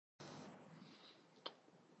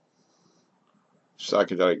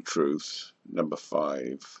Psychedelic Truth, number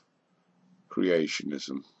 5,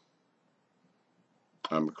 creationism.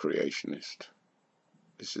 I'm a creationist.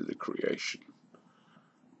 This is the creation.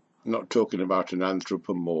 I'm not talking about an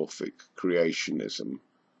anthropomorphic creationism,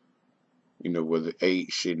 where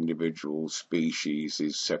each individual species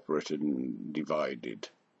is separate and divided.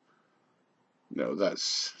 No,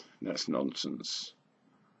 that's nonsense.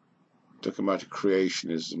 I'm talking about a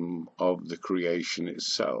creationism of the creation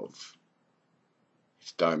itself,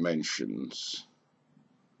 its dimensions,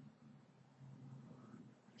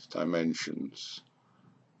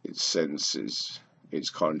 its senses, its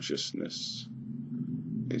consciousness,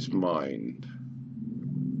 its mind,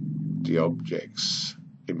 the objects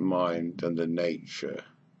in mind, and the nature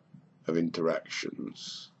of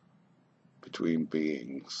interactions between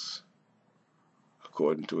beings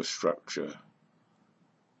according to a structure.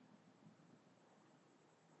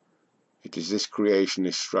 It is this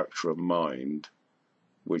creationist structure of mind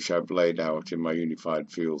which I've laid out in my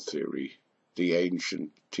unified field theory, the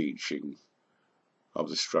ancient teaching of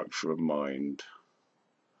the structure of mind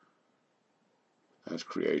as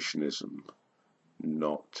creationism,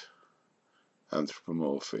 not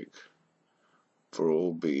anthropomorphic, for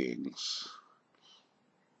all beings,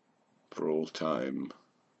 for all time,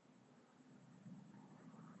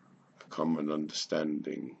 a common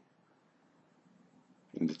understanding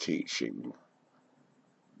in the teaching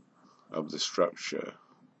of the structure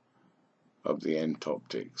of the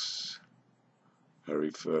entoptics. I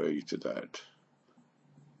refer you to that.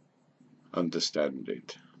 Understand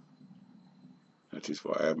it. That is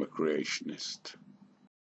why I'm a creationist.